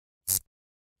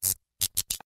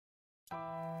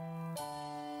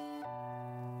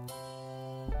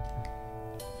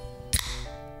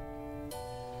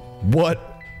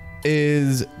What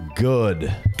is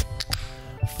good?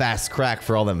 Fast crack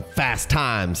for all them fast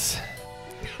times.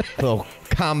 Little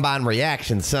combine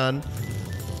reaction, son.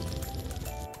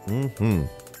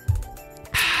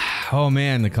 Oh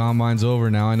man, the combine's over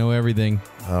now. I know everything.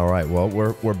 All right, well,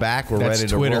 we're back. We're That's ready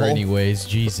to Twitter roll. anyways.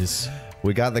 Jesus.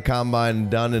 We got the combine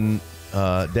done and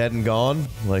dead and gone,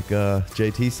 like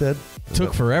JT said.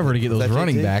 Took forever to get those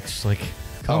running JT? backs. Like,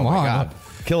 come my on. God.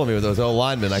 Killing me with those O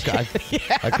linemen. I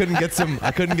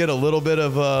couldn't get a little bit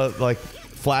of like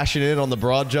flashing in on the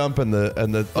broad jump and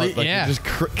the like yeah. just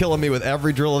killing me with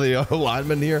every drill of the O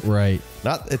lineman here. Right.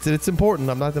 Not it's important.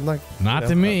 I'm not Not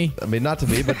to me. I mean, not to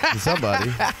me, but to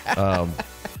somebody.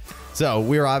 So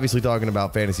we're obviously talking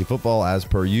about fantasy football as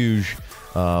per usual.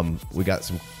 We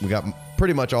got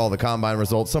pretty much all the combine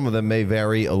results. Some of them may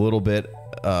vary a little bit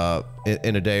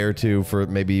in a day or two for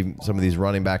maybe some of these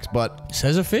running backs, but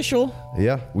Says official.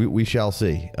 yeah, we shall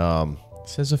see.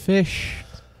 Says a fish.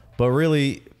 But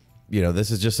really,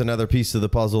 this is just another piece of the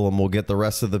puzzle, and we'll get the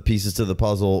rest of the pieces to the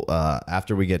puzzle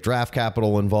after we get draft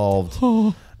capital involved.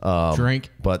 Drink.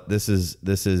 But this is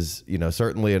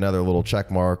certainly another little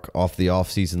check mark off the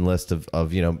offseason list of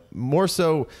more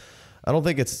so. I don't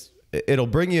think it'll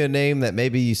bring you a name that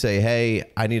maybe you say,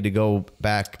 hey, I need to go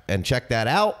back and check that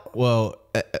out. Well,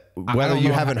 Whether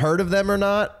you haven't heard of them or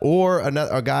not, or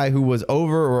a guy who was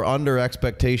over or under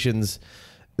expectations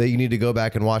that you need to go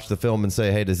back and watch the film and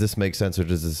say, hey, does this make sense or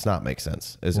does this not make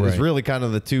sense? Is really kind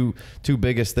of the two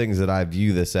biggest things that I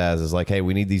view this as is like, hey,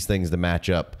 we need these things to match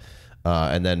up.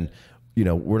 And then,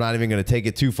 we're not even going to take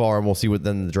it too far and we'll see what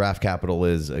then the draft capital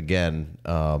is again.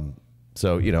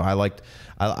 So, I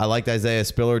liked Isaiah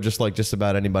Spiller just like just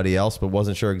about anybody else, but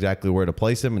wasn't sure exactly where to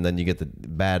place him. And then you get the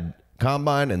bad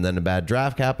combine and then a bad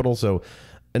draft capital. So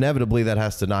inevitably that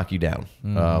has to knock you down.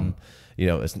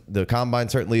 The combine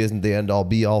certainly isn't the end all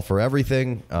be all for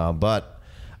everything. But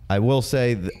I will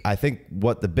say that I think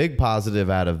what the big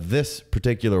positive out of this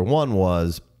particular one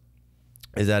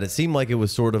is that it seemed like it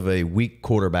was sort of a weak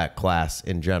quarterback class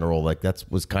in general. Like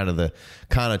was kind of the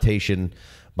connotation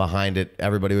behind it.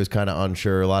 Everybody was kind of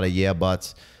unsure, a lot of yeah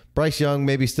buts. Bryce Young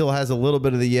maybe still has a little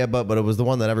bit of the yeah but it was the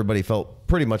one that everybody felt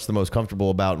pretty much the most comfortable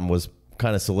about and was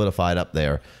kind of solidified up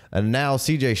there. And now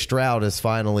CJ Stroud is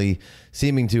finally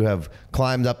seeming to have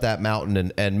climbed up that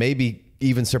mountain and maybe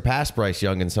even surpassed Bryce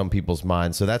Young in some people's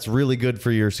minds. So that's really good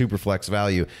for your Superflex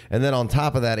value. And then on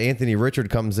top of that, Anthony Richardson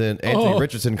comes in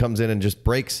and just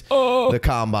breaks the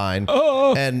combine.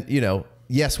 And,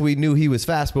 yes, we knew he was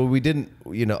fast, but we didn't,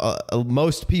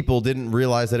 most people didn't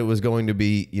realize that it was going to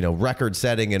be, record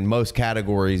setting in most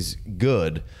categories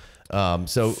good.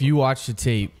 So if you watch the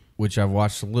tape, which I've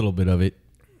watched a little bit of it,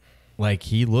 like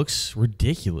he looks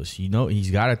ridiculous. He's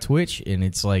got a twitch and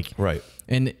it's like, right.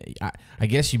 And I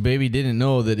guess you baby didn't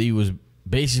know that he was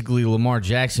basically Lamar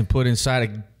Jackson put inside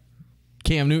of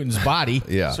Cam Newton's body.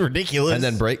 Yeah. It's ridiculous. And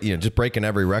then just breaking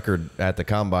every record at the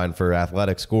combine for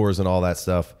athletic scores and all that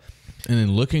stuff. And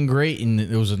then looking great, and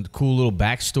there was a cool little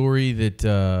backstory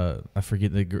that I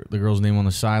forget the girl's name on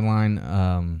the sideline.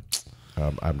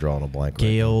 I'm drawing a blank.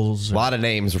 Gales. A lot of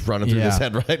names running through his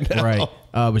head right now. Right.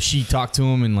 But she talked to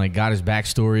him and like got his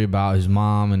backstory about his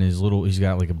mom and he's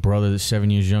got like a brother that's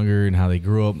 7 years younger and how they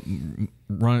grew up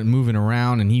moving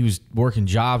around, and he was working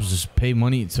jobs to pay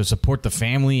money to support the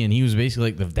family, and he was basically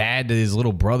like the dad to his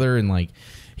little brother, and like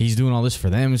he's doing all this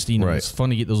for them. It's fun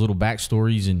to get those little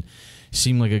backstories, and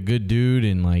seemed like a good dude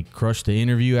and like crushed the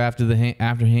interview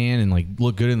afterhand and like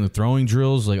looked good in the throwing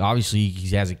drills. Like obviously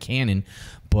he has a cannon,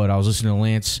 but I was listening to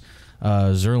Lance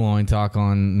Zerloin talk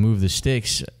on Move the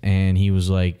Sticks, and he was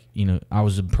like, I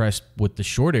was impressed with the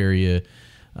short area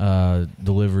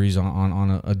deliveries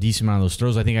on a decent amount of those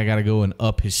throws. I think I got to go and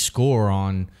up his score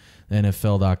on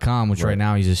NFL.com, which right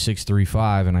now he's a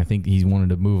 6.35, and I think he wanted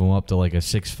to move him up to like a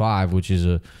 6.5, which is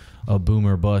a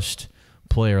boomer bust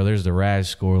player. There's the RAS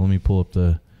score. Let me pull up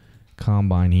the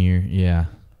combine here. Yeah,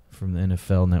 from the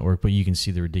NFL Network. But you can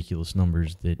see the ridiculous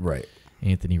numbers that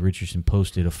Anthony Richardson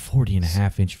posted: a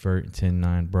 40.5-inch vert,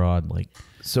 10.9 broad. Like,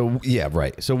 so yeah,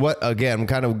 right. So what? Again,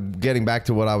 kind of getting back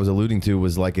to what I was alluding to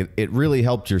was like it really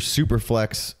helped your super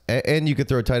flex, and you could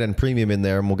throw a tight end premium in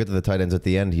there, and we'll get to the tight ends at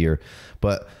the end here,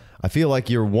 but. I feel like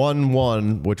your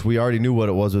 1-1, which we already knew what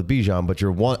it was with Bijan, but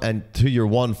your 1 and to your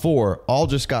 1-4 all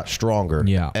just got stronger.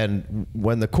 Yeah. And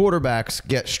when the quarterbacks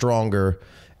get stronger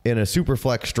in a super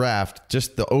flex draft,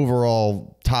 just the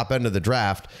overall top end of the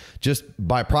draft, just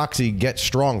by proxy gets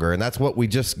stronger. And that's what we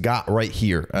just got right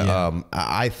here.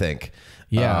 I think.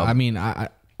 Yeah. I mean,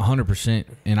 100%.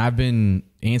 And I've been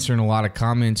answering a lot of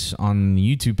comments on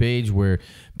the YouTube page where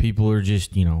people are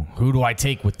just, who do I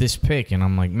take with this pick? And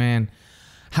I'm like, man,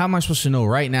 how am I supposed to know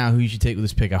right now who you should take with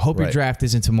this pick? I hope your draft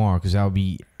isn't tomorrow because that would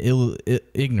be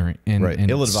ignorant and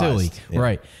ill-advised. Silly. Yeah.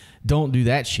 Right. Don't do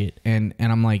that shit. And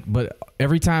I'm like, but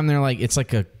every time they're like, it's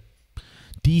like a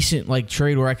decent like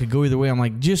trade where I could go either way. I'm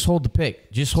like, just hold the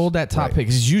pick. Just hold that top pick.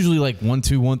 'Cause it's usually like 1,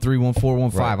 2, 1, 3, 1, 4,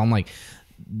 1, 5. I'm like,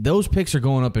 those picks are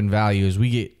going up in value as we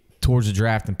get towards the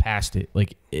draft and past it.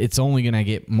 Like, it's only going to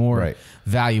get more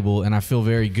valuable, and I feel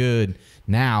very good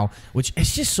now, which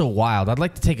it's just so wild. I'd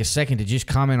like to take a second to just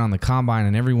comment on the Combine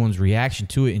and everyone's reaction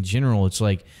to it in general. It's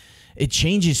like, it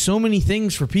changes so many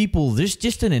things for people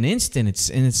just in an instant.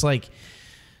 It's like,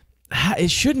 it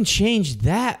shouldn't change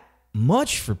that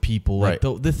much for people. Like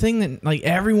the thing that like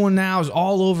everyone now is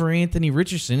all over Anthony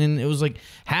Richardson, and it was like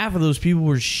half of those people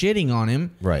were shitting on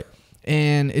him. Right.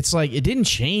 And it's like, it didn't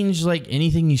change like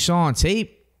anything you saw on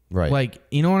tape. Right. Like,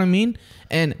 you know what I mean?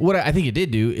 And what I think it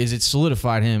did do is it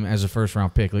solidified him as a first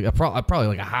round pick. Like probably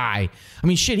like a high. I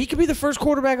mean, shit, he could be the first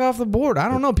quarterback off the board. I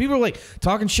don't know. People are like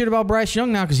talking shit about Bryce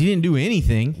Young now because he didn't do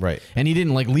anything. Right. And he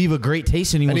didn't like leave a great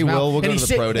taste in anyone's mouth. We'll go to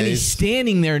the pro days. And he's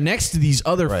standing there next to these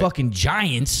other fucking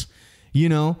giants,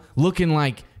 looking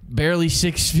like barely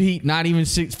 6 feet, not even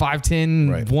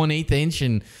 5'10", 1/8 inch,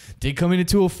 and did come into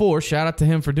 204. Shout out to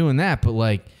him for doing that. But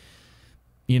like,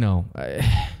 it's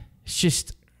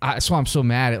just. That's why I'm so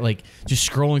mad at like just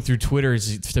scrolling through Twitter.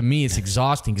 To me, it's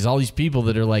exhausting because all these people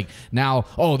that are like now,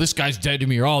 oh, this guy's dead to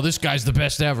me, or oh, this guy's the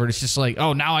best ever. And it's just like,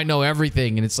 oh, now I know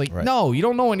everything, and it's like, no, you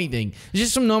don't know anything. It's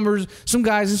just some numbers, some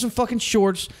guys in some fucking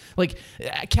shorts. Like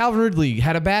Calvin Ridley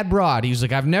had a bad broad. He was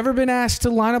like, I've never been asked to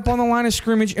line up on the line of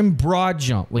scrimmage and broad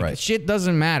jump. Like shit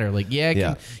doesn't matter. Like I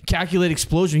can calculate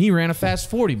explosion. He ran a fast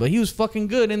 40, but he was fucking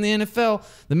good in the NFL.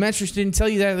 The metrics didn't tell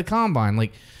you that at the combine.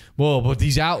 Like. Well, but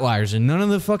these outliers, and none of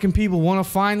the fucking people want to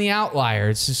find the outlier.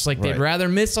 It's just like they'd rather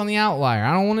miss on the outlier.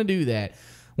 I don't want to do that.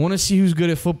 I want to see who's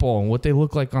good at football and what they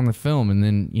look like on the film. And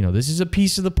then, this is a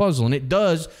piece of the puzzle, and it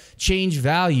does change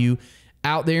value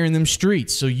out there in them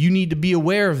streets. So you need to be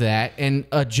aware of that and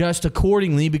adjust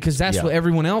accordingly because that's what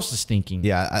everyone else is thinking.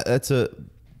 Yeah, it's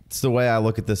the way I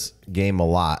look at this game a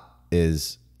lot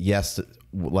is, yes,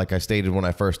 like I stated when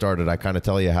I first started, I kind of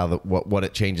tell you how what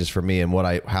it changes for me and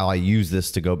how I use this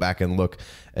to go back and look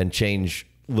and change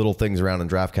little things around in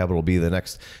draft capital will be the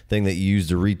next thing that you use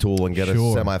to retool and get a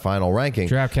semifinal ranking.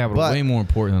 Draft capital is way more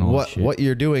important than all that shit. What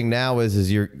you're doing now is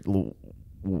you're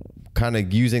kind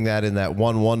of using that in that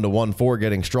 1-1 to 1-4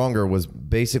 getting stronger was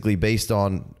basically based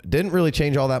on, didn't really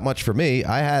change all that much for me.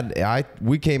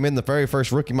 We came in the very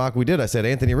first rookie mock we did. I said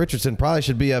Anthony Richardson probably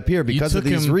should be up here because of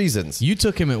these reasons. You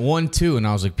took him at 1-2, and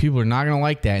I was like, people are not going to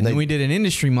like that. And then we did an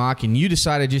industry mock, and you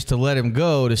decided just to let him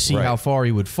go to see how far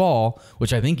he would fall,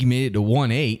 which I think he made it to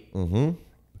 1-8. Mm-hmm.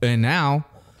 And now,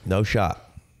 no shot.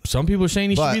 Some people are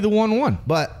saying he should be the 1-1.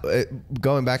 But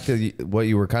going back to what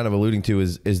you were kind of alluding to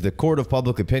is the court of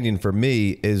public opinion for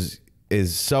me is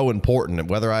so important.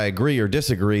 Whether I agree or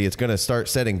disagree, it's going to start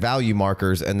setting value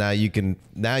markers, and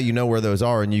now you know where those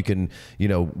are, and you can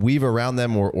weave around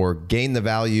them or gain the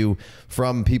value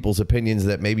from people's opinions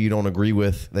that maybe you don't agree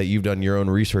with, that you've done your own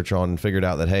research on and figured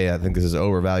out that, hey, I think this is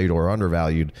overvalued or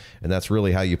undervalued, and that's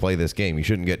really how you play this game. You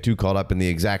shouldn't get too caught up in the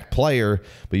exact player,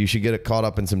 but you should get caught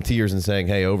up in some tiers and saying,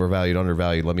 hey, overvalued,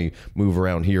 undervalued, let me move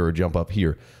around here or jump up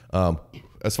here.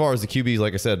 As far as the QBs,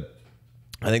 like I said,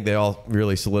 I think they all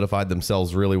really solidified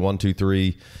themselves really 1, 2,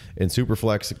 3 in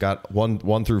Superflex. It got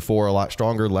 1 through 4 a lot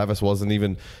stronger. Levis wasn't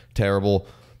even terrible.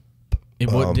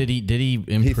 What did he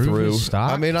improve his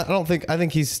stock? I mean, I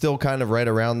think he's still kind of right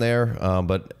around there.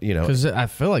 But because I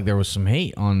feel like there was some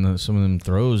hate on some of them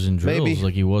throws and drills. Maybe.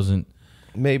 Like he wasn't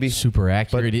super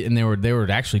accurate, and they were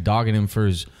actually dogging him for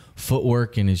his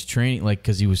footwork and his training, like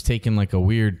because he was taking like a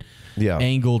weird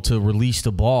angle to release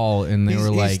the ball, and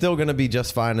he's still going to be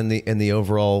just fine in the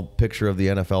overall picture of the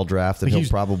NFL draft, and he'll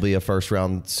probably a first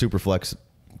round Superflex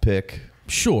pick.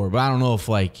 Sure, but I don't know if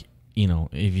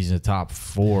if he's a top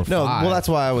 4 or 5. No, well, that's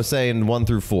why I was saying 1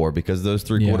 through 4 because those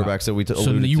 3 quarterbacks that we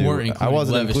alluded to, I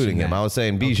wasn't including him. I was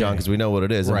saying Bijan because we know what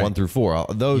it is, and 1 through 4.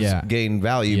 Those gain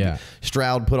value. Yeah.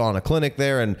 Stroud put on a clinic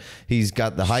there, and he's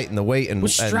got the height and the weight. And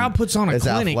Stroud puts on a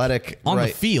clinic athletic, on the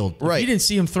field. Right. You didn't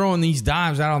see him throwing these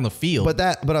dimes out on the field.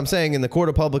 But I'm saying in the court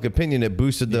of public opinion, it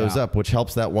boosted those up, which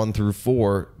helps that 1 through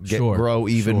 4 grow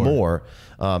even more.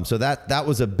 So that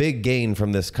was a big gain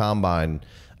from this combine.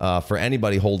 For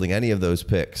anybody holding any of those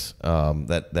picks,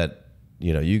 that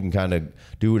you can kind of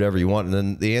do whatever you want. And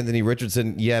then the Anthony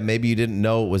Richardson, maybe you didn't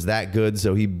know it was that good,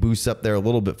 so he boosts up there a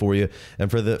little bit for you.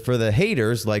 And for the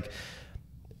haters, like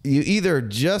you either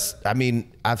just, I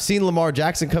mean, I've seen Lamar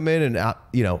Jackson come in and,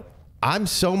 you know, I'm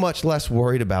so much less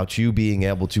worried about you being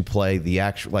able to play the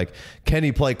actual, like, can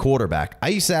he play quarterback? I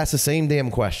used to ask the same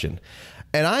damn question.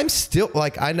 And I'm still,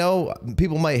 like, I know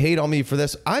people might hate on me for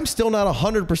this. I'm still not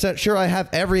 100% sure I have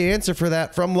every answer for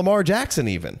that from Lamar Jackson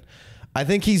even. I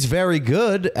think he's very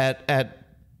good at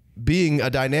being a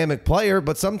dynamic player,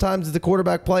 but sometimes the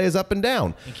quarterback play is up and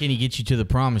down. And can he get you to the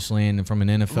promised land from an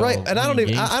NFL? Right, and I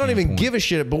don't even give a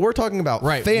shit. But we're talking about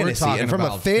fantasy, and from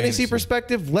a fantasy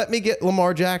perspective, let me get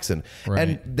Lamar Jackson. Right.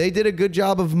 And they did a good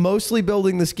job of mostly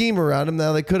building the scheme around him.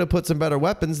 Now they could have put some better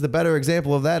weapons. The better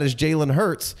example of that is Jalin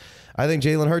Hurts. I think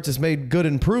Jalin Hurts has made good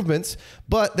improvements,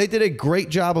 but they did a great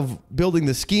job of building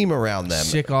the scheme around them.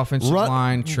 Sick offensive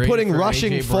line, putting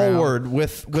rushing forward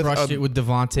with crushed it with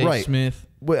Devontae Smith.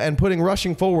 And putting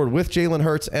rushing forward with Jalin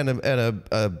Hurts and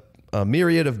a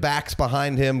myriad of backs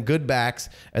behind him, good backs,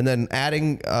 and then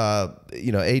adding,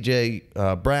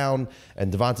 AJ Brown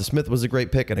and Devonta Smith was a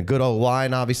great pick, and a good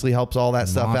O-line obviously helps all that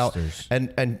stuff out.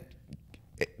 And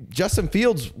Justin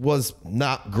Fields was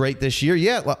not great this year.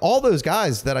 Yeah, all those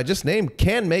guys that I just named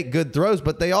can make good throws,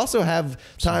 but they also have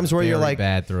times where you're like,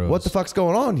 what the fuck's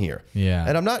going on here? Yeah.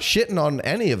 And I'm not shitting on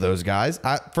any of those guys.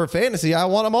 For fantasy, I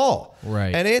want them all.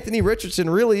 Right. And Anthony Richardson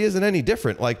really isn't any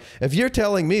different. Like, if you're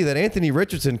telling me that Anthony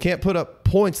Richardson can't put up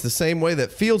points the same way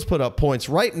that Fields put up points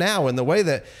right now in the way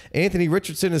that Anthony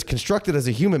Richardson is constructed as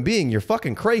a human being, you're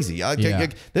fucking crazy.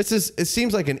 It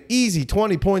seems like an easy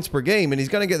 20 points per game, and he's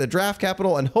going to get the draft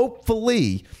capital, and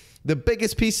hopefully the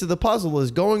biggest piece of the puzzle is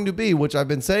going to be, which I've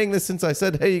been saying this since I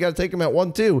said, hey, you got to take him at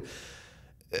 1-2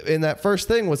 in that first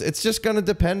thing, was it's just going to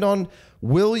depend on,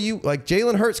 will you, like,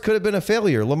 Jalin Hurts could have been a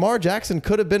failure. Lamar Jackson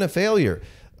could have been a failure.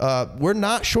 We're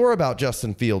not sure about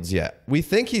Justin Fields yet. We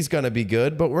think he's going to be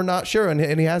good, but we're not sure. And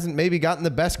he hasn't maybe gotten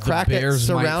the best crack at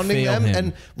surrounding them.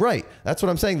 And right, that's what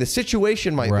I'm saying. The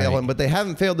situation might fail him, but they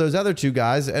haven't failed those other two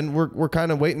guys. And we're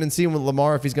kind of waiting and seeing with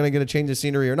Lamar if he's going to get a change of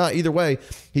scenery or not. Either way,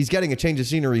 he's getting a change of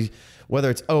scenery, whether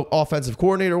it's offensive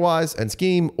coordinator wise and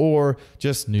scheme, or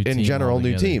just in general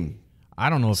new team.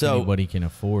 I don't know if anybody can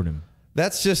afford him.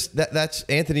 That's just that's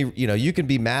Anthony. You know, you can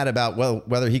be mad about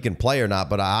whether he can play or not,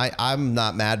 but I'm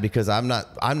not mad because I'm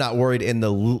not worried in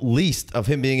the least of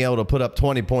him being able to put up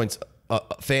 20 points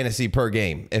fantasy per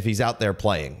game if he's out there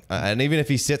playing, and even if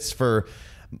he sits for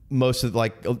most of,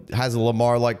 like, has a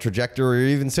Lamar like trajectory, or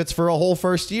even sits for a whole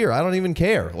first year, I don't even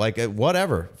care. Like,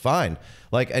 whatever, fine.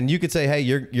 Like, and you could say, hey,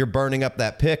 you're burning up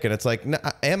that pick, and it's like,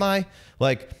 am I?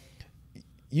 Like,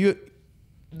 you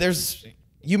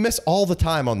miss all the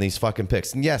time on these fucking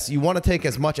picks. And yes, you want to take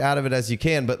as much out of it as you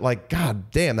can, but, like,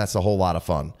 god damn, that's a whole lot of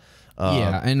fun.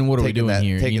 Yeah, and what are we doing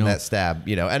here? Taking that stab,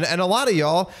 you know. And a lot of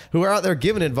y'all who are out there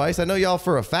giving advice, I know y'all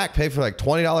for a fact pay for like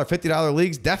 $20, $50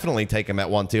 leagues, definitely take them at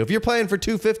 1-2. If you're playing for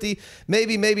 $250,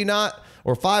 maybe not,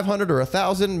 or $500 or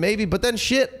 $1,000, maybe, but then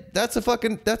shit, that's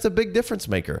a big difference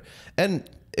maker. And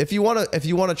if you want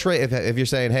to trade, if you're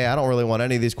saying, hey, I don't really want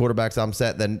any of these quarterbacks, I'm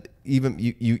set, then even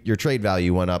your trade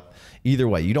value went up. Either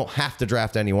way, you don't have to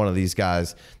draft any one of these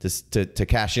guys to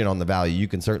cash in on the value. You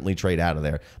can certainly trade out of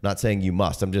there. I'm not saying you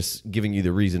must. I'm just giving you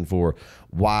the reason for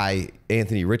why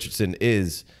Anthony Richardson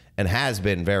is and has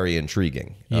been very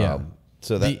intriguing. Yeah.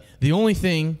 So that the only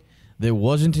thing that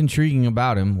wasn't intriguing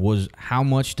about him was how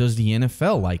much does the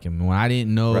NFL like him? When I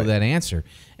didn't know that answer,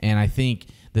 and I think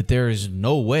that there is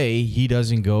no way he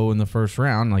doesn't go in the first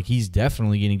round. Like, he's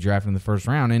definitely getting drafted in the first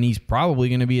round, and he's probably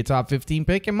going to be a top 15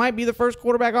 pick and might be the first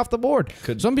quarterback off the board.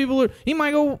 Some people he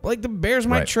might go, like, the Bears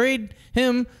might trade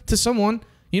him to someone.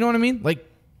 You know what I mean? Like,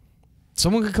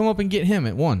 someone could come up and get him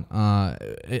at 1.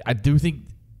 I do think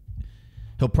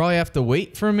he'll probably have to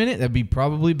wait for a minute. That'd be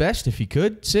probably best if he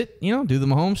could sit, do the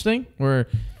Mahomes thing where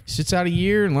he sits out a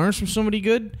year and learns from somebody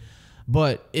good.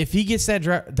 But if he gets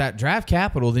that draft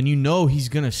capital, then he's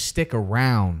going to stick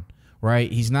around,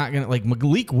 right? He's not going to, like,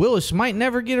 Malik Willis might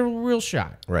never get a real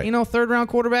shot. Right. Third-round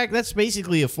quarterback, that's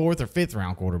basically a fourth- or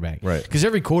fifth-round quarterback. Right. Because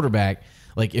every quarterback,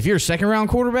 like, if you're a second-round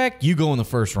quarterback, you go in the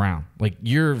first round. Like,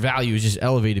 your value is just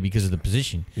elevated because of the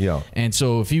position. Yeah. And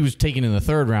so if he was taken in the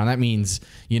third round, that means,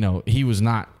 he was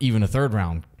not even a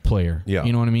third-round player. Yeah.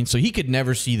 You know what I mean? So he could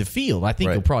never see the field. I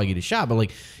think he'll probably get a shot, but,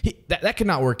 like, that could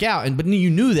not work out. But you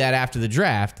knew that after the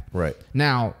draft. Right.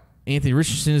 Now, Anthony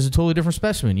Richardson is a totally different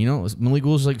specimen. Malik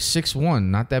Willis is like 6'1",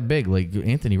 not that big. Like,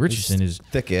 Anthony Richardson is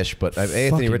thickish, but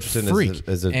Anthony Richardson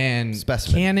is a and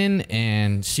specimen. Cannon,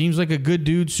 and seems like a good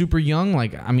dude, super young.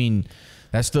 Like, I mean,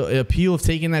 That's the appeal of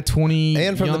taking that 20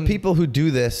 And from the people who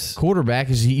do this, quarterback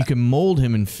is you can mold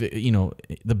him and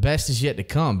the best is yet to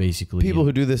come. Basically, people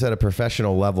who do this at a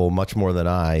professional level, much more than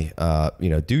I,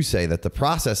 do say that the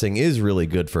processing is really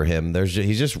good for him.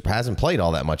 He just hasn't played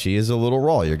all that much. He is a little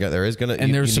raw.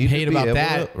 There's some hate about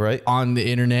that right on the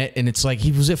internet, and it's like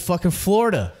he was at fucking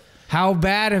Florida. How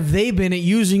bad have they been at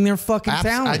using their fucking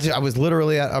talent? I was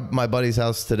literally at my buddy's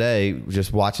house today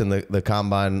just watching the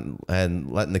combine and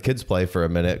letting the kids play for a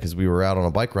minute because we were out on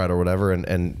a bike ride or whatever,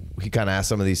 and he kind of asked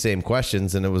some of these same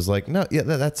questions, and it was like, no, yeah,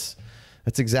 that's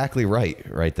exactly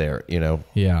right there,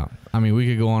 Yeah. I mean, we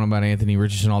could go on about Anthony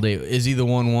Richardson all day. Is he the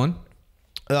 1-1?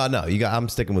 No, I'm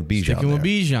sticking with Bijan. Sticking with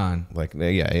Bijan. Like,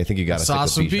 yeah, I think you got to stick with Bijan. Saw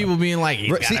some people being like,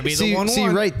 he's got to be the 1-1. See,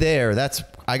 right there,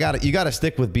 you got to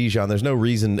stick with Bijan. There's no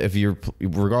reason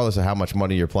regardless of how much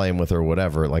money you're playing with or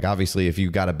whatever. Like, obviously, if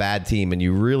you got a bad team and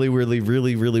you really, really,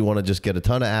 really, really want to just get a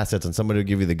ton of assets and somebody to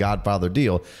give you the Godfather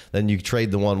deal, then you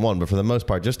trade the 1-1. But for the most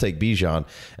part, just take Bijan.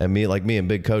 And me and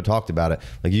Big Co talked about it.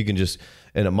 Like, you can just,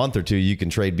 in a month or two, you can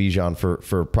trade Bijan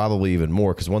for probably even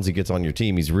more, because once he gets on your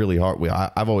team, he's really hard.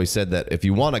 I've always said that if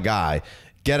you want a guy,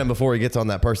 get him before he gets on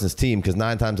that person's team, because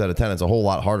 9 times out of 10, it's a whole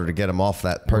lot harder to get him off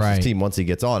that person's team once he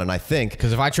gets on. And I think,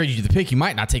 because if I trade you the pick, you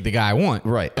might not take the guy I want.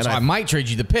 Right. And so I might trade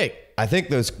you the pick. I think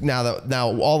those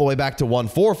now all the way back to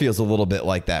 1-4 feels a little bit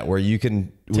like that, where you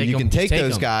can take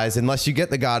those guys unless you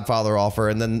get the Godfather offer.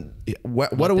 And then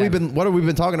what have we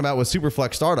been talking about with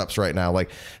Superflex startups right now? Like,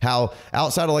 how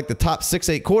outside of like the top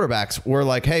 6-8 quarterbacks, we're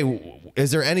like, hey, is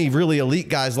there any really elite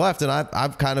guys left? And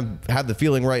I've kind of had the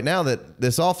feeling right now that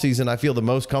this offseason I feel the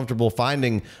most comfortable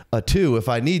finding a 2 if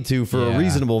I need to for a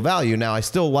reasonable value. Now, I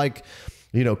still like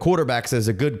quarterbacks as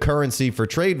a good currency for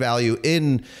trade value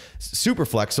in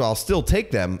Superflex, so I'll still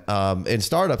take them in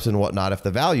startups and whatnot if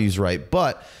the value's right.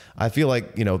 But I feel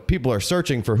like people are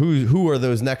searching for who are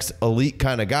those next elite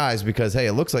kind of guys, because hey,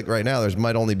 it looks like right now there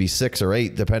might only be 6 or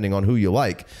 8 depending on who you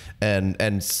like,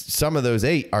 and some of those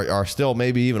 8 are still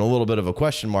maybe even a little bit of a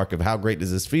question mark of how great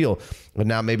does this feel. But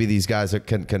now maybe these guys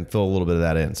can fill a little bit of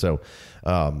that in. So.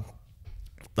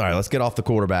 All right, let's get off the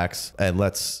quarterbacks and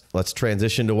let's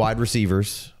transition to wide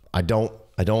receivers. I don't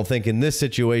think in this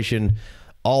situation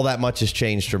all that much has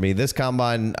changed for me. This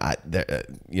combine,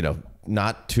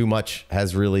 not too much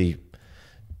has really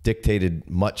dictated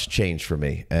much change for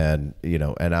me, and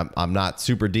I'm not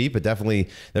super deep, but definitely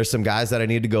there's some guys that I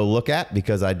need to go look at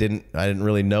because I didn't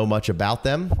really know much about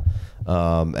them,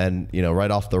 and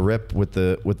right off the rip with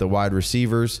the wide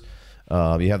receivers,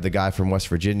 you have the guy from West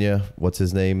Virginia. What's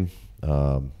his name?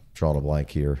 Drawing a blank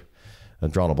here.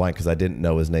 I'm drawing a blank because I didn't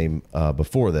know his name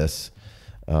before this.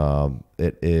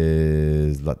 It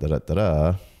is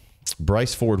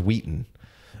Bryce Ford Wheaton.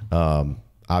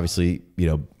 Obviously,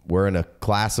 we're in a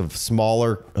class of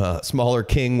smaller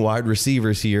king wide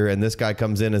receivers here, and this guy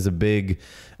comes in as a big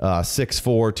 6'4",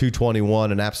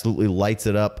 221, and absolutely lights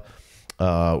it up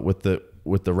with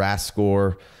the RAS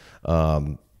score,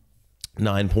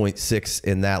 9.6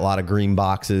 in that. A lot of green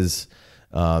boxes.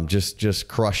 Just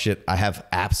crush it.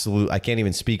 I can't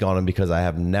even speak on him because I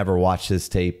have never watched his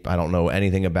tape. I don't know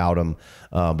anything about him,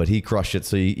 but he crushed it.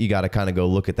 So you got to kind of go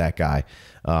look at that guy.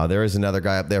 There is another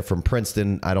guy up there from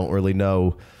Princeton. I don't really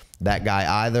know that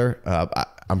guy either.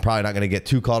 I'm probably not going to get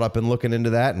too caught up in looking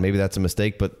into that, and maybe that's a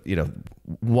mistake, but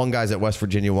one guy's at West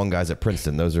Virginia, one guy's at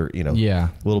Princeton. Those are, a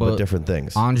little bit different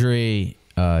things. Andre,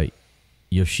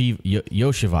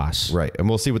 Yoshivas. Right. And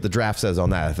we'll see what the draft says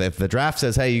on that. If the draft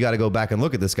says, hey, you got to go back and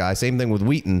look at this guy, same thing with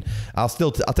Wheaton. I'll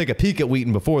take a peek at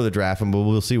Wheaton before the draft, and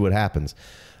we'll see what happens.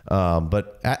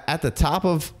 But at the top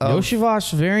of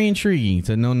Yoshivas, very intriguing.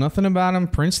 To know nothing about him,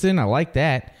 Princeton, I like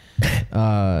that.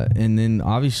 And then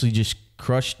obviously just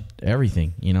crushed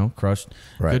everything, crushed.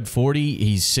 Right. Good 40.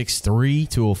 He's 6'3",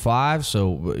 205,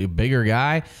 so a bigger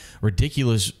guy.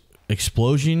 Ridiculous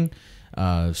explosion.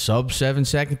 Sub 7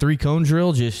 second 3-cone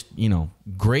drill, just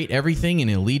great everything, and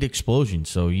elite explosion.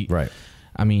 So right,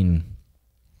 I mean,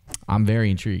 I'm very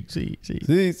intrigued. See,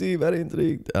 very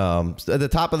intrigued. At the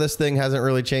top of this thing hasn't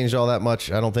really changed all that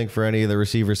much, I don't think, for any of the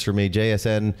receivers for me.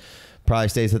 JSN probably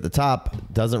stays at the top,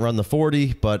 doesn't run the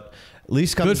 40, but at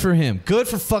least good for him. Good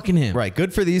for fucking him. Right.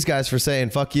 Good for these guys for saying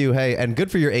fuck you, hey, and good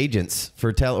for your agents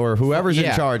for or whoever's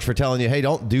in charge for telling you, hey,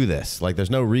 don't do this. Like,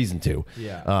 there's no reason to.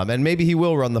 Yeah. And maybe he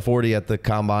will run the 40 at the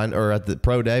combine or at the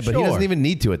pro day, but he doesn't even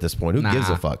need to at this point. Who gives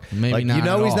a fuck? Maybe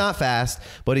not. He's not fast,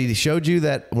 but he showed you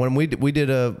that when we did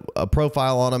a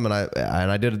profile on him, and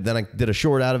I did a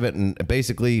short out of it, and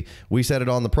basically we said it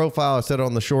on the profile, I said it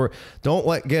on the short. Don't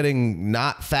let getting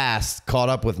not fast caught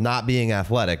up with not being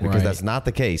athletic, because that's not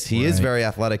the case. He is very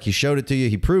athletic. He showed it to you.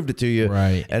 He proved it to you.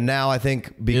 Right. And now I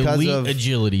think because elite of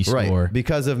agility score,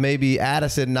 because of maybe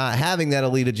Addison not having that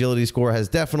elite agility score, has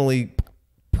definitely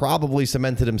probably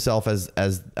cemented himself as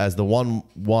the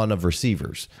one of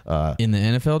receivers in the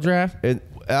NFL draft.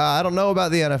 I don't know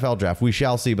about the NFL draft. We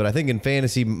shall see. But I think in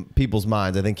fantasy people's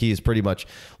minds, I think he is pretty much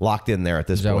locked in there at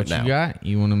this point now. Is that what you got?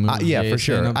 You want to move? Yeah, for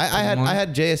sure. I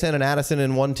had JSN and Addison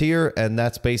in one tier, and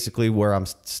that's basically where I'm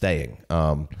staying.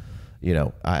 And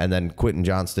then Quentin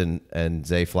Johnston and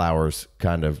Zay Flowers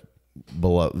kind of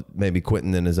below, maybe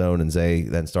Quentin in his own and Zay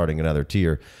then starting another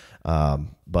tier.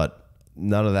 But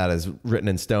none of that is written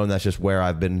in stone. That's just where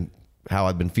how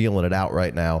I've been feeling it out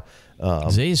right now.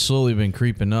 Zay's slowly been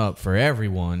creeping up for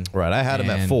everyone. Right. I had him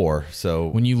at 4. So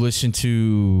when you listen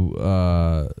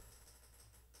to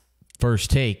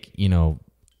First Take,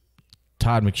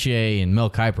 Todd McShay and Mel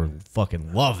Kiper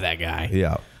fucking love that guy.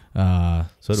 Yeah.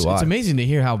 So do I. It's amazing to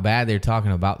hear how bad they're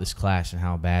talking about this class and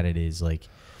how bad it is. Like,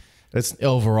 it's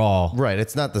overall, right.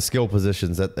 It's not the skill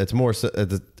positions that it's more.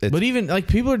 But even like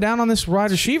people are down on this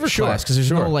wide receiver class because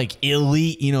there's no like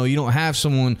elite. You don't have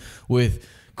someone with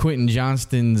Quentin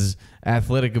Johnston's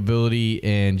athletic ability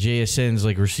and JSN's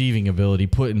like receiving ability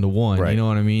put into one. Right. You know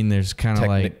what I mean? There's kind of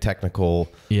like technical,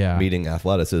 meeting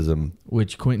athleticism.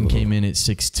 Which Quentin came in at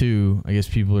 6'2". I guess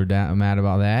people are mad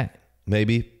about that.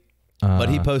 Maybe, but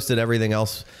he posted everything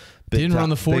else. Didn't run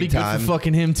the 40. Good for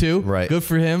fucking him too. Right. Good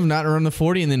for him not to run the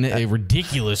 40, and then a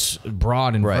ridiculous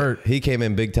broad and vert. He came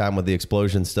in big time with the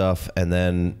explosion stuff, and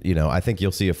then I think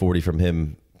you'll see a 40 from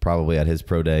him probably at his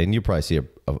pro day, and you'll probably see a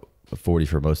 40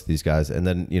 for most of these guys. And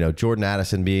then Jordan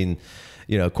Addison being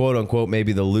quote unquote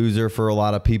maybe the loser for a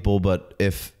lot of people, but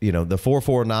if the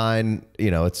 4.49,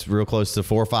 it's real close to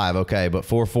 4.5, okay, but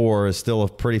 4.4 is still a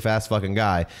pretty fast fucking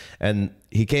guy, and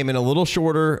he came in a little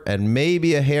shorter and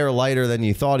maybe a hair lighter than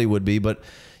you thought he would be, but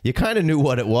you kind of knew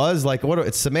what it was. Like,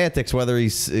 it's semantics whether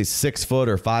he's 6 foot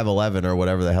or 5'11 or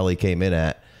whatever the hell he came in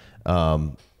at.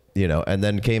 And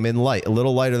then came in light, a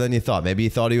little lighter than you thought. Maybe you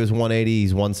thought he was 180.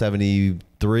 He's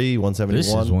 173, 171. This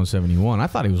is 171. I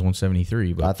thought he was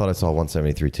 173. But I thought I saw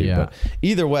 173 too. Yeah. But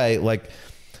either way,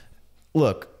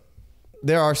 look,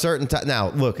 there are certain now,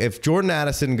 look, if Jordan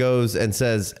Addison goes and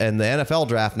says, and the NFL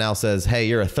draft now says, hey,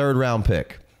 you're a 3rd round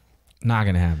pick. Not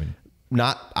going to happen.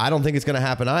 I don't think it's going to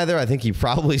happen either. I think he's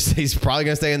probably going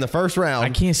to stay in the 1st round. I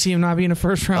can't see him not being a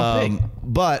 1st round pick.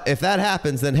 But if that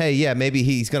happens, then hey, yeah, maybe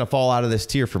he's going to fall out of this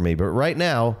tier for me. But right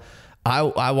now,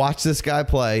 I watch this guy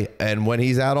play, and when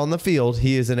he's out on the field,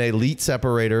 he is an elite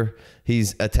separator.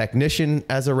 He's a technician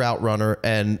as a route runner,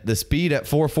 and the speed at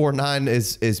 4.49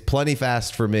 is plenty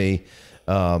fast for me.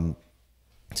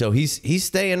 So he's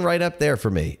staying right up there for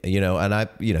me, and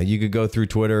you could go through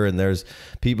Twitter and there's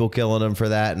people killing him for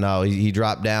that. And he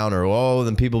dropped down, or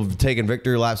then people taking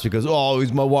victory laps because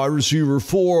he's my wide receiver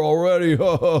 4 already.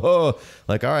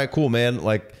 Like, all right, cool, man.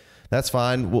 Like, that's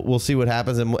fine. We'll see what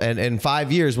happens, and in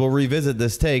 5 years we'll revisit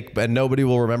this take, and nobody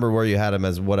will remember where you had him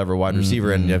as whatever wide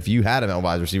receiver. And if you had him at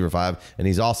wide receiver 5 and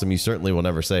he's awesome, you certainly will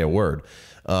never say a word.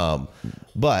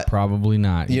 But probably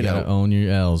not. You gotta own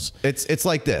your L's. It's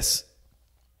like this.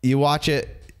 You watch it,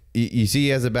 you see he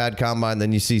has a bad combine,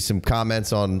 then you see some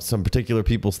comments on some particular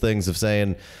people's things of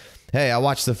saying, hey, I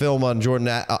watched the film on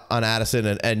on Addison,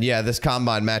 and yeah, this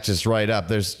combine matches right up.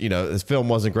 There's, this film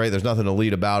wasn't great. There's nothing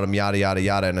elite about him, yada, yada,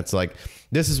 yada. And it's like,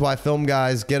 this is why film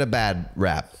guys get a bad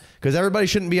rap, because everybody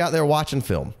shouldn't be out there watching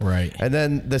film. Right. And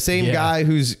then the same guy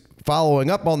who's following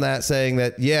up on that saying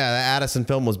that, yeah, the Addison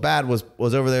film was bad, was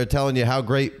over there telling you how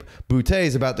great Boutte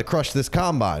is about to crush this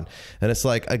combine. And it's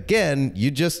like, again, you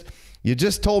just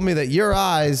told me that your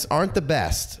eyes aren't the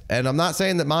best. And I'm not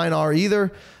saying that mine are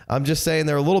either. I'm just saying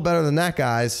they're a little better than that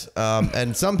guy's.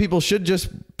 And some people should just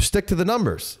stick to the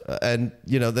numbers. And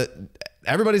that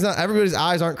everybody's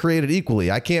eyes aren't created equally.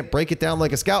 I can't break it down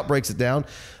like a scout breaks it down,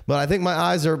 but I think my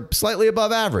eyes are slightly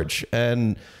above average.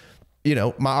 And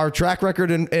our track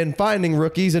record in finding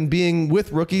rookies and being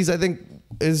with rookies, I think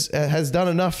has done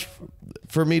enough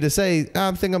for me to say I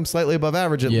think I'm slightly above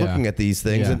average at looking at these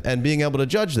things and being able to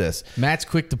judge this. Matt's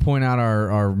quick to point out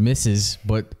our misses,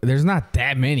 but there's not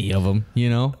that many of them.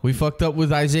 We fucked up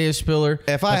with Isaiah Spiller.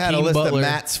 If I had a list of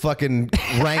Matt's fucking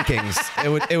rankings,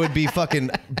 it would be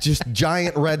fucking just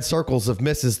giant red circles of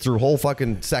misses through whole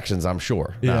fucking sections. I'm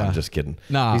sure. No, I'm just kidding.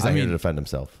 No, he's not here to defend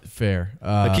himself. Fair.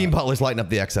 Hakeem Butler's lighting up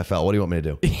the XFL. What do you want me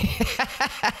to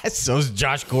do? So's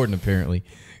Josh Gordon apparently.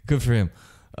 Good for him.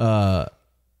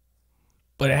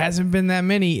 But it hasn't been that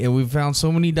many, and we've found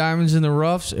so many diamonds in the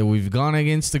roughs, and we've gone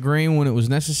against the grain when it was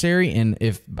necessary. And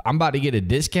if I'm about to get a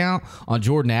discount on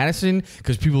Jordan Addison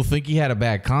because people think he had a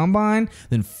bad combine,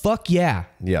 then fuck yeah.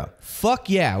 Yeah. Fuck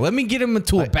yeah. Let me get him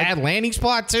into a bad landing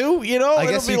spot too, you know? I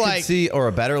guess you could see, or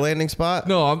a better landing spot.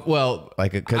 No,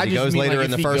 because he goes later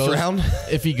in the first round.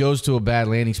 If he goes to a bad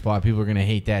landing spot, people are going to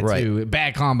hate that Right. too.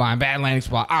 Bad combine, bad landing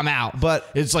spot, I'm out. But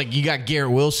it's like you got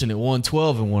Garrett Wilson at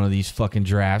 112 in one of these fucking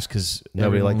drafts because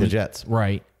nobody liked the Jets.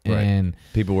 Right. And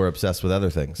people were obsessed with other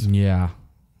things. Yeah.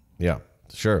 Yeah,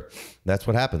 sure. That's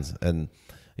what happens. And,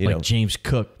 you know, James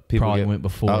Cook probably went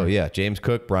before. Oh, yeah. James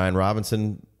Cook, Brian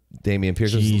Robinson, Damian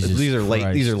Pierce. Jesus These are late.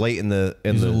 Christ. These are late in the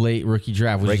late rookie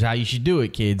draft, which is how you should do it,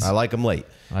 kids. I like them late.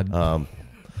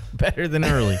 Better than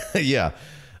early. Yeah.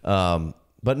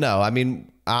 But no, I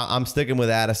mean, I'm sticking with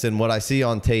Addison. What I see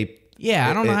on tape. Yeah,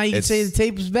 I don't know how you can say the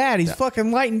tape is bad. He's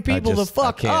fucking lighting people the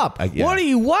fuck up. What are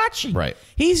you watching? Right.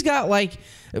 He's got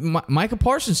Micah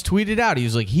Parsons tweeted out. He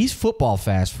was like, he's football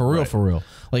fast for real, for real.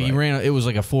 Like he ran, it was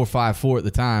like a 4.54 at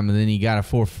the time, and then he got a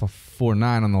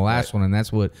 4.49 on the last one, and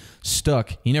that's what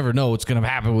stuck. You never know what's going to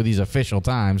happen with these official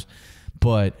times,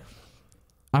 but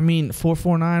I mean,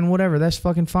 4.49, whatever, that's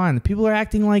fucking fine. The people are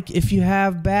acting like if you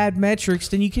have bad metrics,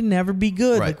 then you can never be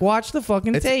good. Right. Like, watch the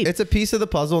fucking tape. It's a piece of the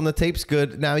puzzle, and the tape's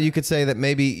good. Now, you could say that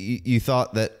maybe you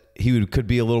thought that he could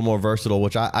be a little more versatile,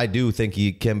 which I do think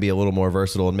he can be a little more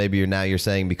versatile. And maybe you're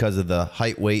saying because of the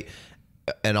height, weight,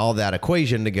 and all that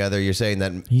equation together, you're saying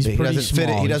that he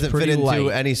doesn't fit into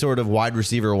any sort of wide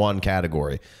receiver one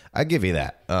category. I give you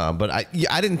that. But I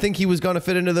didn't think he was going to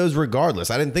fit into those regardless.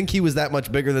 I didn't think he was that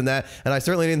much bigger than that. And I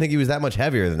certainly didn't think he was that much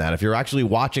heavier than that. If you're actually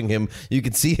watching him, you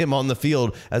can see him on the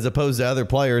field as opposed to other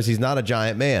players. He's not a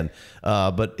giant man,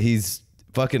 but he's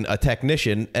fucking a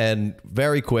technician and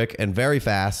very quick and very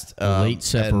fast. Late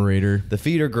separator. The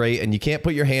feet are great, and you can't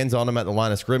put your hands on him at the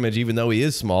line of scrimmage, even though he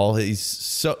is small. He's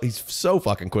so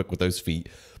fucking quick with those feet.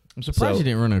 I'm surprised he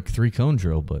didn't run a 3-cone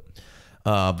drill, but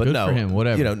good no, for him,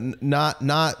 whatever. You know,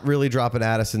 not really dropping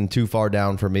Addison too far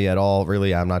down for me at all.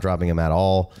 Really, I'm not dropping him at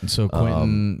all. And so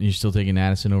Quentin, you're still taking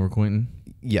Addison over Quentin?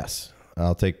 Yes,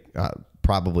 I'll take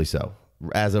probably so.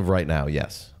 As of right now,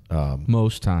 yes.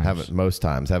 Most times.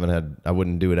 Haven't had. I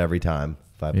wouldn't do it every time.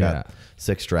 If I've got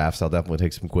 6 drafts, I'll definitely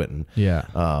take some Quentin. Yeah.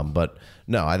 But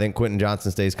no, I think Quentin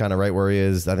Johnson stays kind of right where he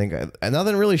is. I think and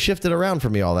nothing really shifted around for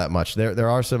me all that much. There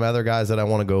are some other guys that I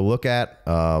want to go look at.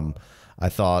 I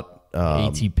thought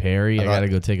A.T. Perry. I got to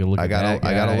go take a look at that guy.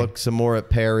 I got to look some more at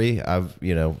Perry.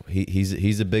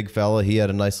 He's a big fella. He had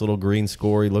a nice little green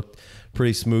score. He looked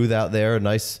pretty smooth out there. A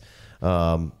nice,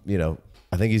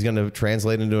 I think he's going to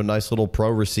translate into a nice little pro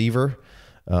receiver,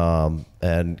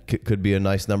 and could be a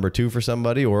nice number 2 for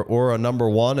somebody, or a number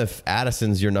 1 if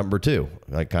Addison's your number 2,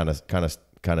 like kind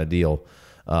of deal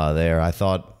there. I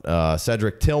thought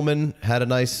Cedric Tillman had a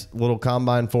nice little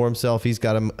combine for himself. He's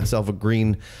got himself a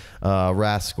green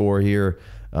RAS score here,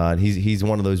 and he's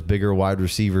one of those bigger wide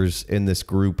receivers in this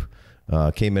group.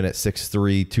 Came in at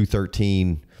 6'3",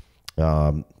 213.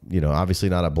 Obviously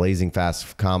not a blazing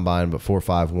fast combine, but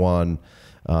 4.51.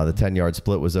 The 10-yard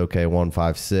split was okay,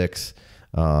 1.56.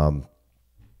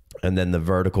 And then the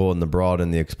vertical and the broad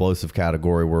and the explosive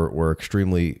category were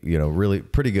extremely, really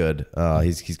pretty good.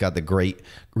 He's got the great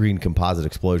green composite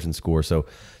explosion score. So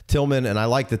Tillman, and I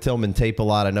like the Tillman tape a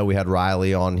lot. I know we had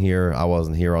Riley on here. I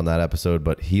wasn't here on that episode,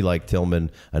 but he liked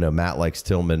Tillman. I know Matt likes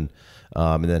Tillman.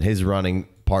 And then his running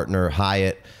partner,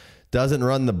 Hyatt, doesn't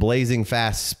run the blazing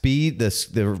fast speed,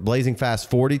 the blazing fast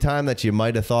 40 time that you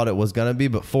might have thought it was going to be,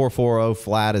 but 4.40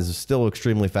 flat is still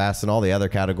extremely fast, and all the other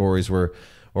categories were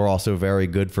also very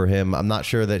good for him. I'm not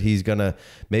sure that he's going to,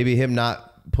 maybe him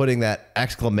not putting that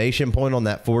exclamation point on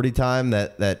that 40 time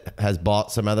that has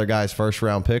bought some other guys' first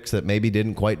round picks that maybe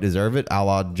didn't quite deserve it, a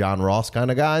la John Ross kind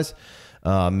of guys.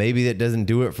 Maybe that doesn't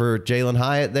do it for Jalin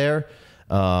Hyatt there,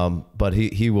 but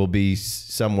he will be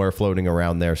somewhere floating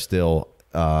around there still.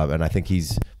 And I think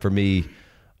he's, for me,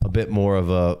 a bit more of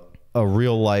a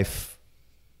real life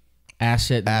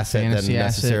asset than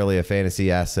necessarily a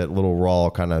fantasy asset. Little raw,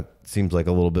 kind of seems like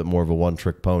a little bit more of a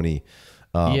one-trick pony.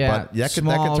 But that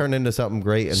could turn into something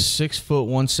great. And 6 foot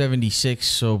 176.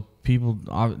 So people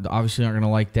obviously aren't going to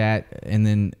like that. And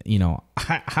then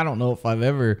I don't know if I've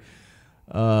ever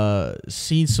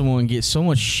seen someone get so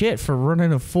much shit for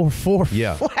running a 4.4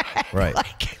 yeah, flat. right.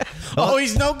 Oh,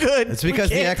 he's no good. It's because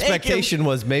the expectation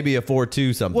was maybe a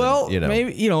 4.2 something. Well, you know.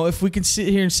 maybe if we can sit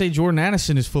here and say Jordan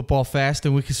Addison is football fast,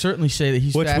 then we can certainly say that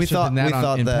he's faster than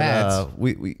that in pads.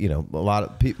 We a lot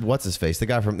of people. What's his face?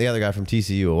 The other guy from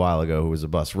TCU a while ago who was a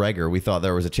bust. Reger. We thought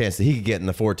there was a chance that he could get in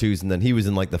the 4.2s, and then he was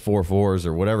in like the 4.4s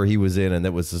or whatever he was in, and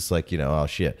it was just like oh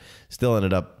shit. Still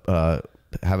ended up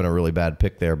having a really bad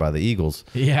pick there by the Eagles.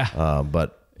 Yeah.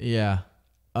 But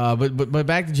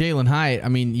back to Jalin Hyatt. I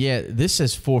mean, this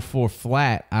says 4.4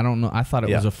 flat. I don't know. I thought it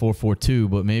was a 4.42,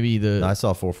 but maybe I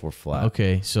saw 4.4 flat.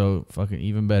 Okay, so fucking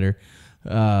even better.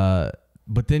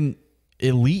 But then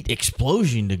elite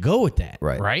explosion to go with that.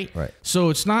 Right. So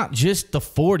it's not just the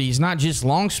 40. He's not just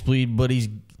long speed, but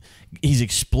he's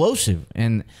explosive.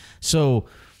 And so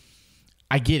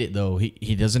I get it though.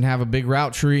 He doesn't have a big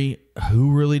route tree.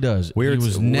 Who really does? He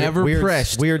was never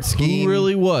pressed. Weird scheme. Who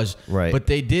really was? Right. But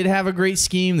they did have a great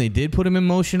scheme. They did put him in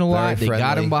motion a lot. They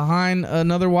got him behind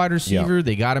another wide receiver. Yep.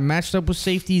 They got him matched up with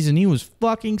safeties, and he was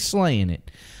fucking slaying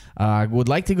it. I would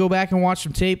like to go back and watch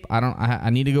some tape. I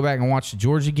need to go back and watch the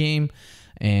Georgia game,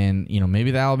 and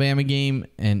maybe the Alabama game,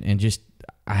 and just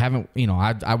I haven't.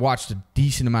 I watched a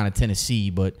decent amount of Tennessee,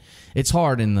 but it's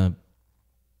hard in the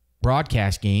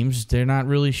broadcast games. They're not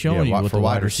really showing you what the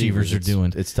wide receivers are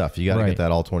doing. It's tough. You got to get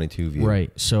that all 22 view.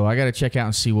 Right. So I got to check out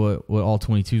and see what all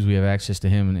 22s we have access to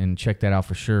him and check that out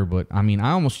for sure. But I mean,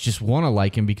 I almost just want to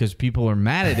like him because people are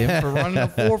mad at him for running a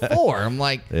 4.4. I'm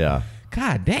like,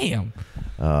 God damn.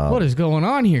 What is going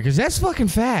on here? Because that's fucking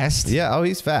fast. Yeah. Oh,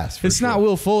 he's fast. It's not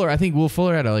Will Fuller. I think Will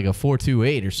Fuller had a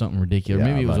 4.28 or something ridiculous.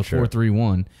 Maybe it was a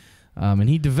 4.31. And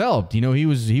he developed. He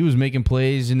was making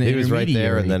plays in the He was right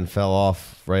there and then fell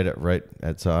off right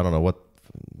at. So I don't know what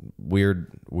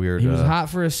weird. He was hot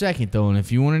for a second though, and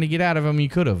if you wanted to get out of him, you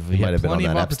could have. He might had have been plenty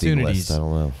on of that Epstein opportunities. list. I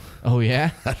don't know. Oh yeah.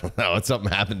 I don't know.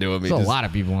 Something happened to him. There's a lot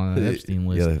of people on the Epstein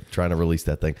list. Yeah, trying to release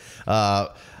that thing.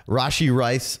 Rashee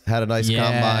Rice had a nice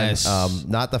combine.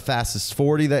 Not the fastest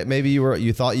 40 that maybe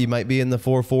you thought you might be in the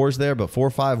 4.4s there, but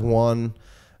 4.51.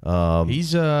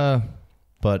 He's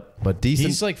But decent.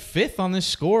 He's like fifth on this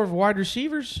score of wide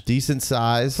receivers. Decent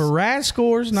size. For Raz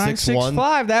scores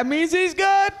 9.65. That means he's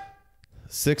good.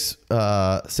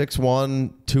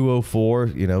 6'1", 204.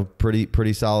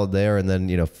 Pretty solid there. And then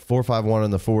 4.51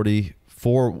 in the 40,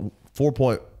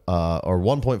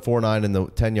 1.49 in the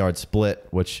 10-yard split,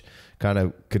 which kind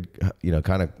of could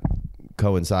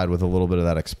coincide with a little bit of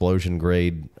that explosion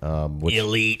grade.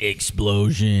 Elite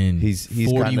explosion. He's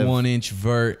 41-inch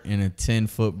vert and a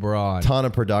 10-foot broad. Ton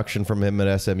of production from him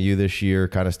at SMU this year.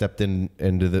 Kind of stepped into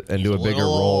a bigger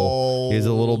role. He's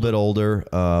a little bit older,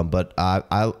 but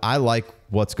I like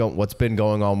what's been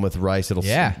going on with Rice. It'll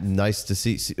nice to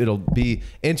see. It'll be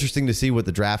interesting to see what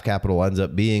the draft capital ends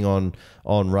up being on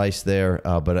Rice there.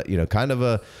 But kind of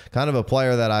a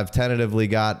player that I've tentatively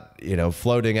got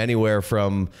floating anywhere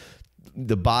from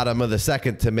the bottom of the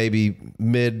second to maybe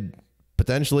mid,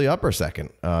 potentially upper second,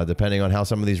 depending on how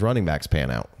some of these running backs pan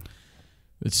out.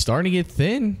 It's starting to get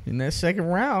thin in that second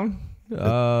round.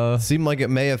 It seemed like it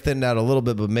may have thinned out a little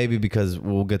bit, but maybe because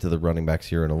we'll get to the running backs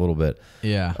here in a little bit.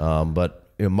 Yeah. But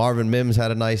Marvin Mims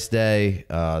had a nice day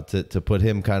to put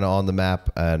him kind of on the map,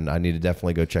 and I need to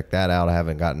definitely go check that out. I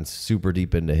haven't gotten super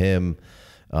deep into him.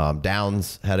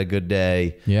 Downs had a good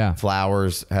day. Yeah.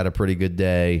 Flowers had a pretty good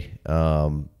day.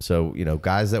 So,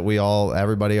 guys that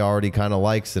everybody already kind of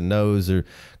likes and knows are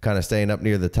kind of staying up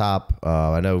near the top.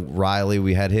 I know Riley,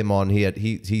 we had him on.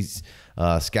 He's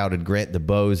scouted Grant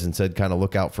DeBose and said kind of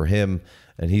look out for him.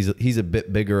 And he's a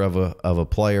bit bigger of a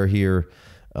player here.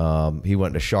 He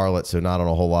went to Charlotte, so not on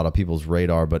a whole lot of people's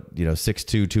radar, but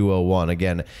 6'2", 201.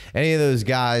 Again, any of those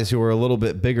guys who are a little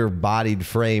bit bigger bodied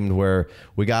framed, where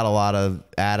we got a lot of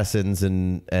Addisons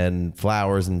and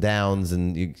Flowers and Downs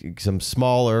and some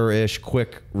smaller-ish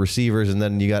quick receivers, and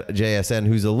then you got JSN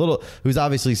who's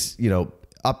obviously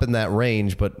up in that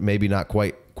range, but maybe not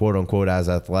quite quote unquote as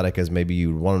athletic as maybe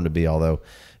you'd want him to be, although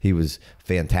he was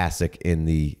fantastic in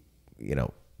the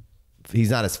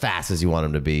he's not as fast as you want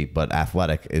him to be, but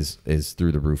athletic is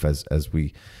through the roof I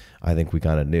think we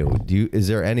kind of knew. Is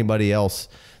there anybody else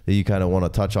that you kind of want to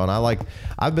touch on?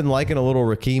 I've been liking a little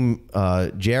Raheem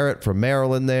Jarrett from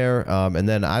Maryland there. And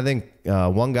then I think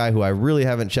one guy who I really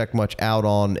haven't checked much out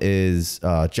on is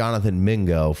Jonathan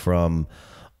Mingo from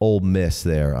Ole Miss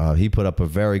there. He put up a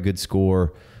very good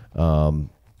score,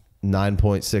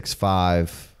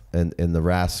 9.65 in the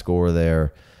RAS score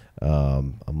there.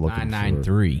 I'm looking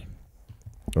 993.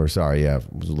 Or sorry, I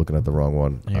was looking at the wrong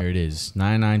one. Here it is,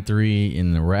 993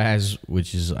 in the RAS,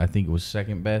 which is I think it was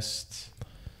second best.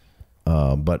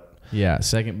 But Yeah,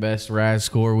 second best RAS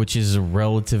score, which is a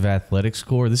relative athletic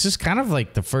score. This is kind of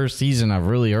like the first season I've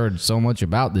really heard so much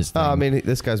about this thing. I mean,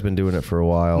 this guy's been doing it for a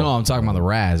while. No, I'm talking about the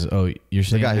RAS. Oh, you're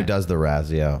saying the guy that? who does the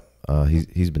RAS, yeah.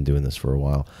 He's been doing this for a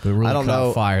while. But really I don't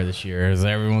know. Fire this year.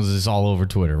 Everyone's just all over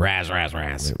Twitter. RAS.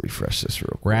 Let me refresh this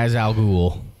real quick. RAS Al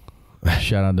Ghul.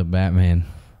 Shout out to Batman.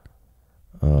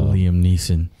 Liam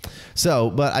Neeson.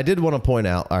 So, but I did want to point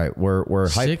out. All right, we're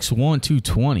 6'1",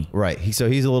 220. Right. He's a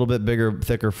little bit bigger,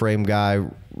 thicker frame guy.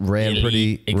 Ran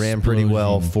pretty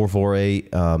well.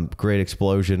 4.48. Great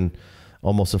explosion.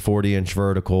 Almost a 40-inch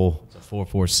vertical.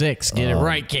 4.46. Get it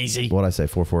right, Casey. What'd I say?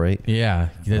 4.48. Yeah,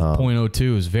 that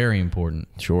 .02 is very important.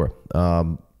 Sure.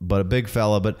 But a big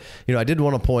fella. But I did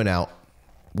want to point out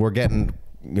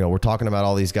we're talking about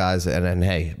all these guys, and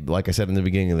hey, like I said in the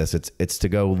beginning of this, it's to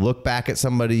go look back at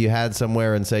somebody you had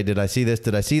somewhere and say, did I see this?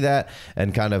 Did I see that?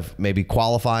 And kind of maybe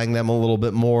qualifying them a little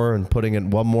bit more and putting in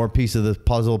one more piece of the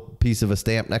puzzle, piece of a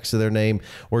stamp next to their name,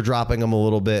 or dropping them a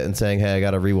little bit and saying, hey, I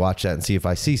got to rewatch that and see if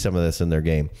I see some of this in their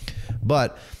game.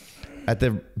 But at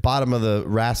the bottom of the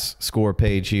RAS score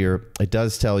page here, it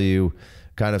does tell you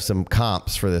kind of some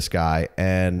comps for this guy,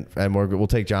 and we'll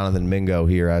take Jonathan Mingo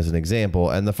here as an example.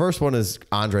 And the first one is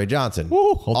Andre Johnson.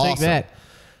 Woo, I'll take that.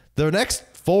 The next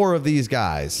 4 of these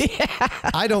guys,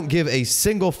 I don't give a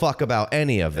single fuck about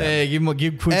any of them. Hey,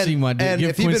 give Quincy my due. And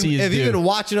if you've been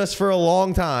watching us for a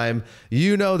long time,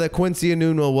 you know that Quincy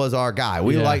Enunwa was our guy.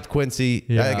 We liked Quincy.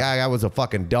 Yeah. That guy was a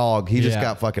fucking dog. He just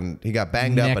got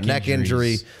banged up, a neck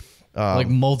injury. Like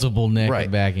multiple neck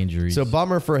and back injuries. So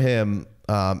bummer for him.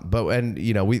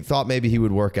 We thought maybe he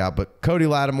would work out, but Cody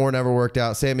Lattimore never worked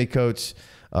out. Sammy Coates,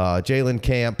 Jalen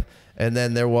Camp, and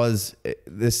then there was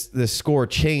this score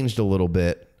changed a little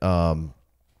bit.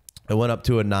 It went up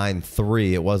to a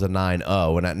 9.3. It was a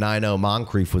 9.0, and at 9.0,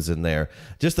 Moncrief was in there.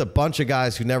 Just a bunch of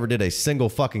guys who never did a single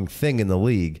fucking thing in the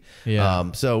league.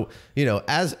 Yeah. So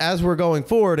as we're going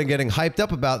forward and getting hyped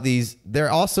up about these,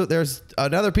 there's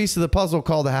another piece of the puzzle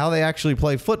called how they actually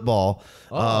play football.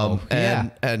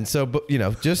 And so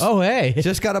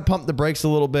just got to pump the brakes a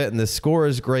little bit. And the score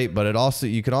is great, but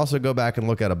you can also go back and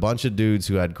look at a bunch of dudes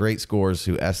who had great scores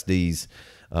who SDs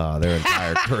their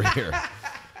entire career.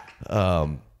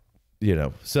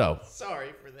 So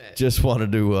sorry for that. Just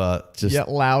wanted to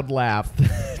loud laugh.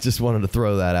 Just wanted to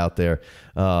throw that out there.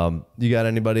 You got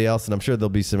anybody else? And I'm sure there'll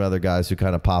be some other guys who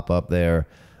kind of pop up there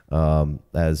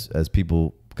as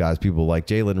people like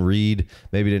Jalen Reed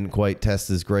maybe didn't quite test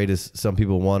as great as some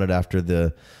people wanted after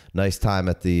the nice time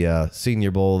at the Senior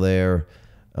Bowl there.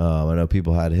 I know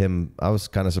people had him. I was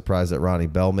kind of surprised that Ronnie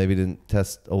Bell maybe didn't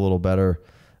test a little better,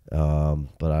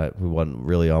 but he wasn't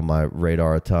really on my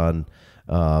radar a ton.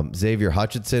 Xavier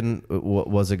Hutchinson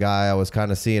was a guy I was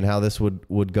kind of seeing how this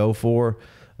would go for,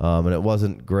 and it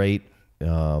wasn't great,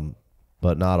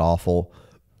 but not awful.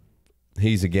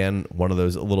 He's, again, one of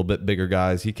those a little bit bigger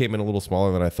guys. He came in a little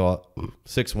smaller than I thought,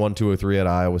 6'1", 203 at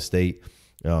Iowa State.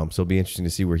 So it'll be interesting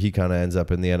to see where he kind of ends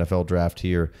up in the NFL draft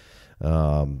here.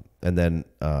 And then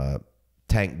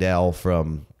Tank Dell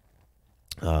from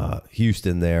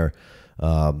Houston there.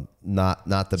 Not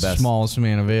the best, smallest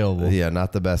man available. Yeah,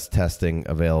 not the best testing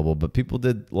available, but people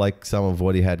did like some of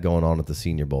what he had going on at the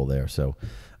Senior Bowl there. So,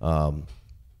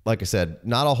 like I said,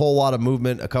 not a whole lot of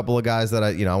movement. A couple of guys that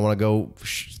I want to go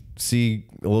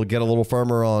get a little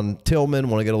firmer on Tillman.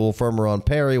 Want to get a little firmer on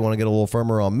Perry. Want to get a little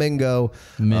firmer on Mingo.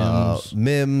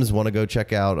 Mims. Want to go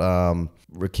check out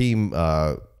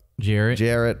Rakeem.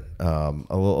 Jarrett, a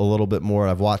little bit more.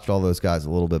 I've watched all those guys a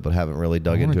little bit, but haven't really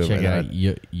dug into check them.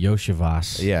 Check out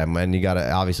Yoshivas. Yeah, and you got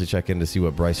to obviously check in to see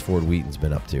what Bryce Ford Wheaton's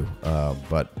been up to.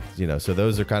 So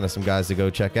those are kind of some guys to go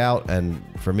check out. And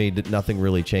for me, nothing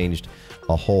really changed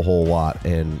a whole lot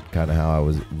in kind of how I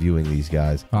was viewing these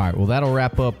guys. All right, well, that'll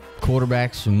wrap up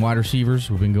quarterbacks and wide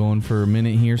receivers. We've been going for a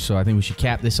minute here, so I think we should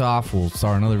cap this off. We'll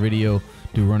start another video,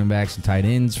 do running backs and tight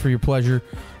ends for your pleasure.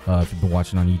 If you've been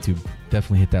watching on YouTube,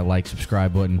 definitely hit that like,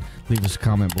 subscribe button. Leave us a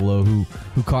comment below who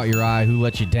caught your eye, who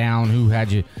let you down, who had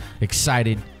you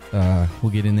excited.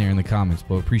 We'll get in there in the comments.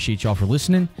 But appreciate y'all for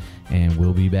listening, and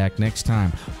we'll be back next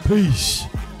time. Peace.